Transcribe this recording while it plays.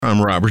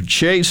I'm Robert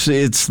Chase.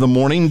 It's the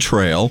Morning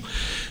Trail,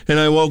 and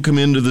I welcome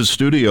into the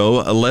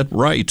studio Alette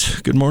Wright.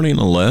 Good morning,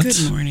 Alette.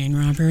 Good morning,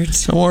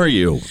 Robert. How are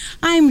you?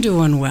 I'm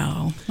doing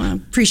well. I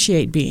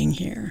appreciate being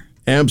here.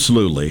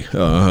 Absolutely.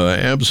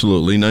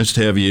 Absolutely. Nice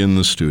to have you in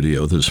the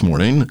studio this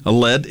morning.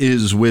 Alette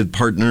is with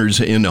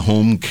Partners in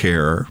Home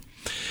Care.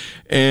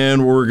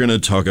 And we're going to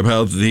talk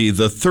about the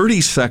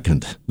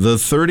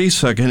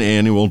 32nd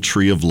annual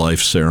Tree of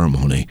Life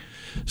ceremony.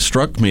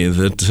 Struck me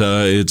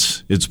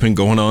that it's been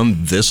going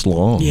on this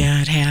long.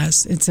 Yeah, it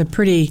has. It's a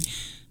pretty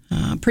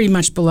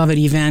much beloved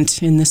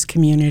event in this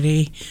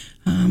community.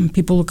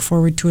 People look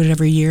forward to it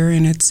every year,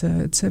 and it's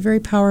a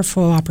very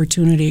powerful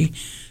opportunity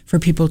for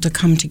people to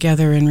come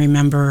together and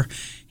remember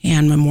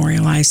and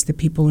memorialize the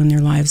people in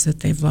their lives that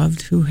they've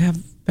loved who have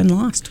been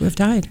lost, who have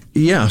died.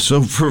 Yeah,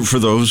 so for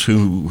those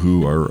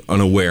who are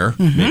unaware,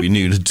 maybe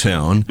new to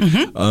town,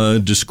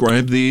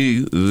 describe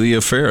the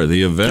affair,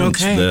 the event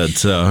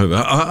that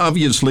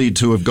obviously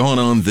to have gone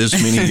on this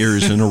many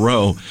years in a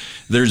row,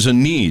 there's a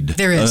need,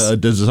 there is. A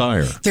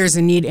desire. There's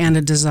a need and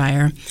a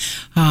desire.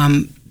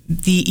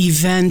 The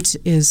event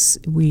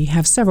we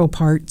have several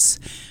parts,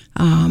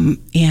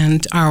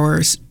 and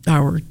our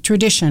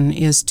tradition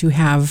is to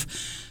have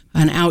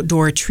an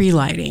outdoor tree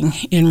lighting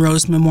in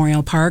Rose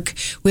Memorial Park.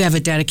 We have a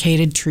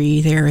dedicated tree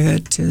there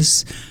that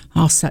is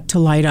all set to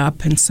light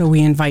up, and so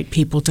we invite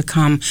people to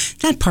come.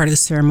 That part of the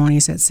ceremony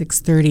is at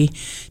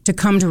 6:30, to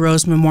come to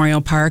Rose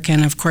Memorial Park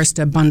and, of course,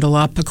 to bundle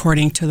up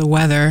according to the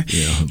weather.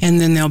 Yeah. And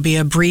then there'll be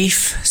a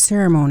brief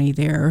ceremony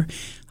there.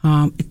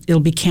 It'll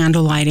be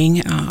candle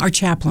lighting. Our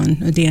chaplain,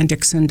 Dan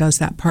Dixon, does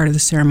that part of the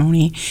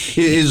ceremony.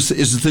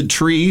 Is the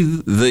tree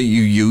that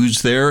you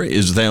use there,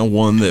 is that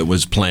one that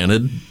was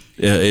planted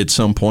at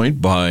some point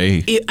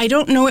by... I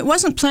don't know. It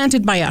wasn't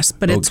planted by us,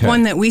 but it's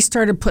one that we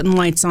started putting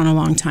lights on a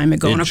long time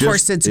ago. Of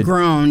course, it's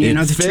grown.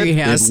 The tree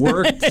has. It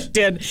worked. It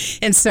did.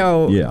 And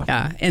so, during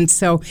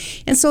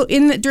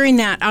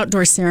that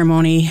outdoor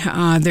ceremony,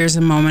 there's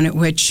a moment at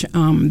which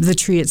the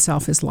tree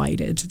itself is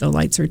lighted. The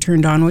lights are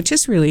turned on, which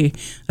is really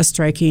a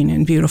striking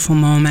and beautiful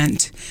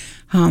moment.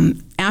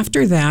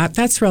 After that,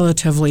 that's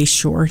relatively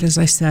short, as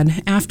I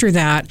said. After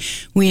that,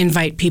 we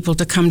invite people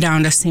to come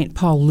down to St.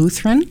 Paul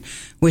Lutheran,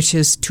 which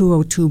is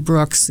 202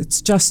 Brooks.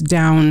 It's just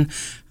down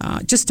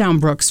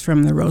Brooks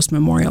from the Rose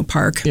Memorial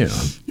Park. Yeah.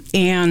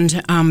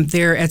 And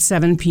there at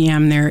 7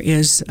 p.m. there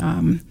is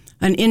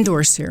an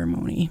indoor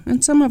ceremony.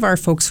 And some of our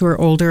folks who are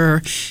older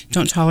or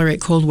don't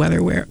tolerate cold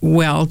weather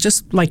well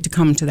just like to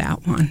come to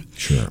that one.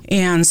 Sure.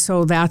 And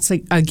so that's,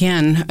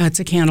 it's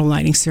a candle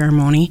lighting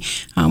ceremony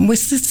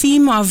with the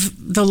theme of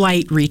the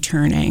light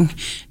returning,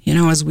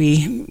 as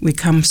we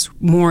come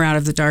more out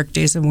of the dark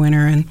days of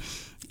winter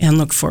and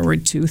look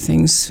forward to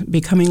things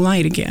becoming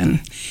light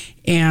again.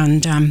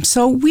 And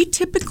so we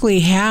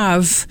typically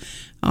have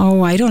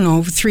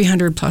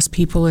 300 plus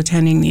people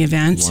attending the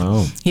event.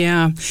 Wow.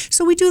 Yeah.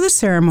 So we do the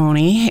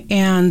ceremony,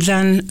 and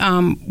then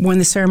when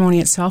the ceremony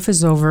itself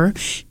is over,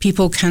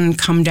 people can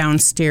come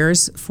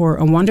downstairs for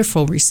a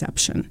wonderful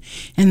reception.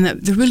 And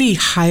the really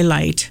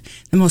highlight,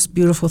 the most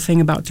beautiful thing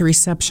about the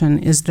reception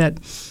is that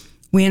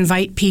we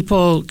invite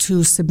people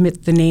to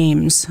submit the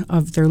names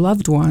of their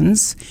loved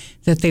ones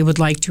that they would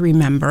like to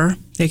remember.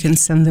 They can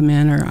send them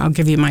in, or I'll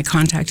give you my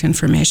contact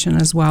information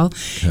as well.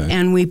 Okay.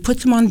 And we put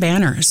them on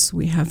banners.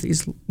 We have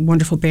these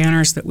wonderful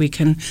banners that we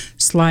can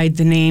slide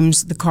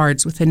the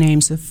cards with the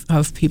names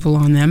of people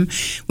on them.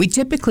 We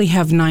typically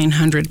have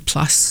 900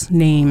 plus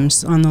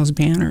names on those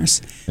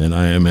banners. And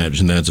I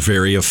imagine that's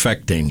very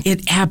affecting.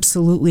 It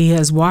absolutely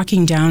is.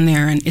 Walking down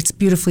there, and it's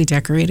beautifully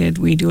decorated.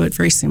 We do it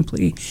very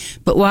simply.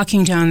 But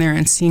walking down there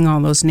and seeing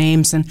all those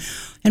names and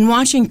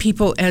watching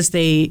people as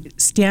they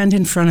stand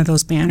in front of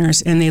those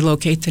banners and they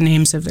locate the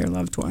names of their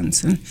loved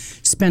ones and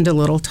spend a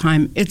little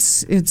time.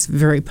 It's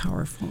very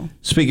powerful.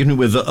 Speaking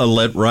with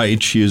Alette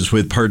Wright, she is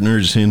with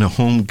Partners in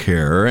Home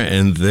Care,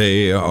 and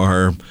they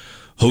are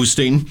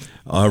hosting,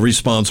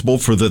 responsible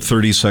for the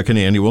 32nd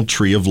annual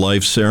Tree of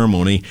Life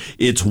ceremony.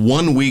 It's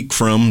 1 week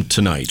from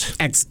tonight.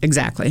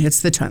 Exactly.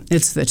 It's the 10th.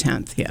 It's the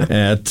 10th, yeah.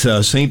 At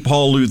St.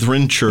 Paul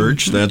Lutheran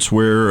Church. That's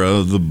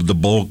where the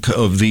bulk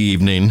of the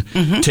evening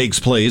takes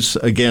place,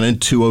 again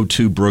at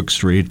 202 Brook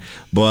Street.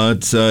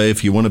 But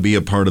if you want to be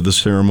a part of the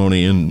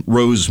ceremony in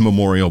Rose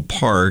Memorial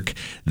Park,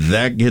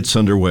 that gets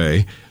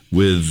underway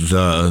with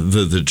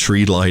the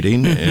tree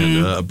lighting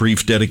and a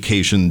brief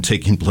dedication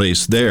taking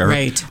place there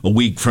a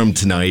week from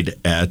tonight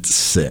at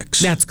 6.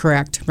 That's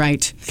correct,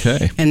 right.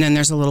 Okay. And then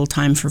there's a little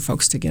time for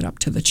folks to get up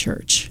to the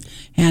church.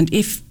 And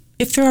if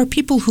there are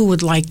people who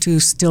would like to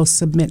still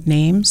submit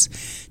names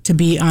to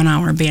be on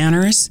our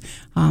banners,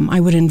 I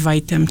would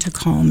invite them to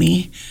call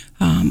me.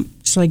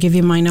 Shall I give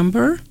you my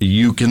number?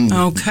 You can.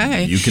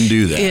 Okay. You can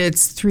do that.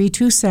 It's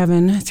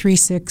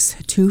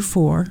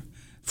 327-3624.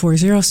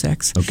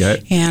 406.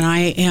 Okay. And I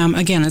am,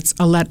 again, it's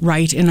Alette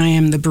Wright, and I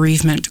am the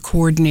bereavement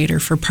coordinator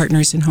for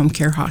Partners in Home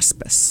Care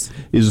Hospice.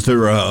 Is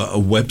there a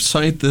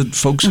website that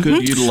folks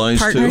could utilize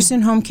too?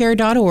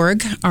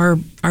 Partnersinhomecare.org. Our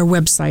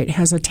website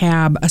has a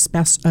tab, a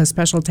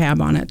special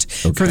tab on it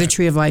for the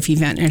Tree of Life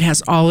event. And it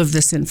has all of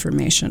this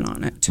information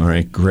on it. All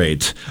right,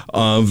 great.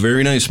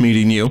 Very nice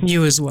meeting you.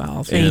 You as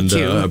well. Thank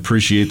you.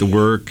 Appreciate the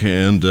work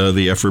and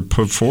the effort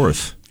put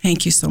forth.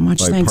 Thank you so much.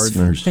 By Thanks.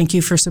 Partners. Thank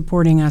you for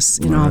supporting us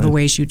in all the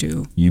ways you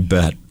do. You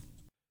bet.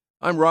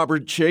 I'm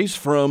Robert Chase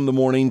from The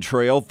Morning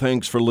Trail.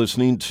 Thanks for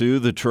listening to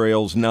the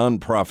Trail's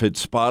Nonprofit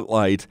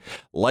Spotlight.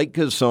 Like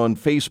us on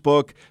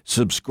Facebook,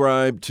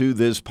 subscribe to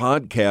this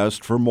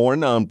podcast for more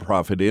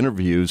nonprofit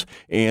interviews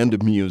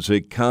and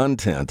music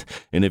content.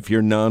 And if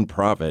your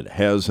nonprofit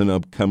has an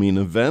upcoming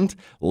event,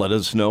 let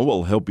us know.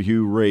 We'll help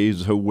you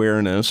raise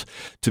awareness.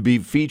 To be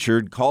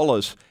featured, call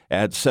us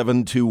at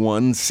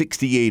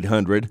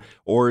 721-6800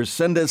 or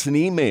send us an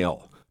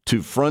email to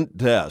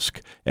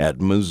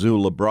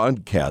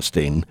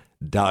frontdesk@MissoulaBroadcasting.com.